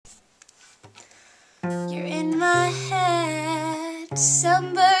You're in my head.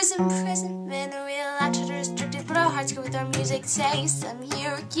 Summers, imprisonment, a real life restricted, but our hearts go with our music taste. I'm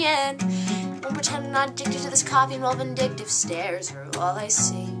here again. Won't pretend I'm not addicted to this coffee and all vindictive stares are all I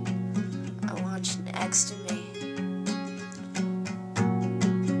see. I want you next to me.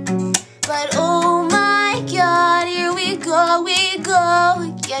 But oh my God, here we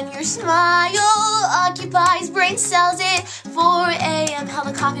go again. Your smile occupies brain cells at 4 a.m. How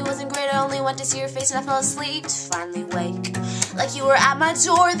the coffee wasn't great, I only went to see your face and I fell asleep to finally wake. Like you were at my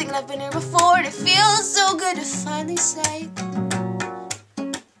door, thinking I've been here before, and it feels so good to finally say.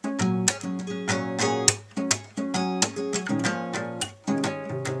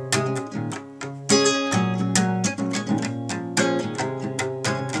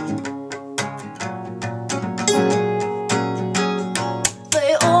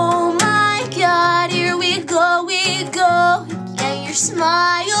 Your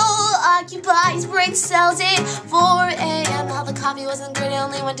smile occupies brain cells at 4 a.m. How the coffee wasn't great, I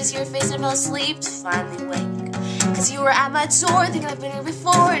only went to see your face and fell asleep to finally wake. Cause you were at my door, thinking I've been here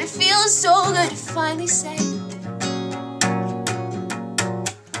before, and it feels so good to finally say.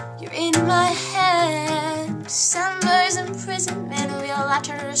 You're in my head. December's imprisonment, we all latch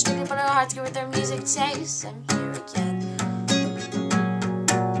are restricted, but our hearts go with their music taste. I'm here again.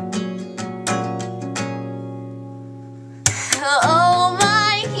 Oh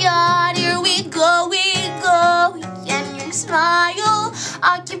my God, here we go again. Your smile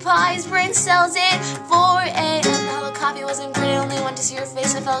occupies brain cells at 4 a.m. How the coffee wasn't great, I only went to see your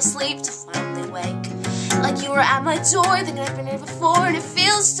face and I fell asleep to finally wake. Like you were at my door, thinking I've been here before, and it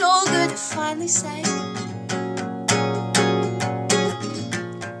feels so good to finally say.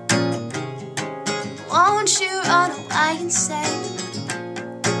 Won't you run away and say?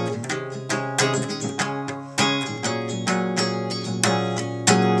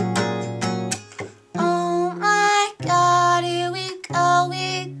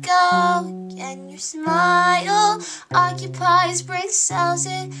 Again, your smile occupies brain cells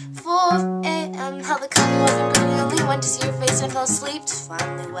at 4 a.m. How the coffee wasn't good, I only went to see your face and I fell asleep to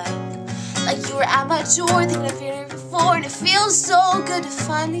finally wake. Like you were at my door, thinking I've been here before, and it feels so good to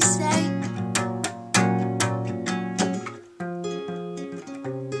finally say.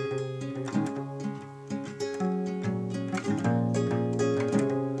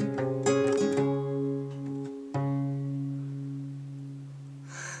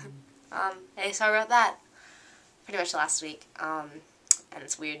 Hey, sorry about that. Pretty much last week. And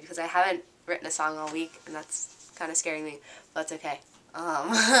it's weird because I haven't written a song all week, and that's kind of scaring me, but it's okay.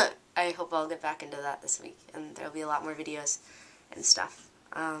 I hope I'll get back into that this week, and there'll be a lot more videos and stuff.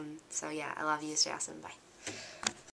 So yeah, I love you, stay awesome, bye.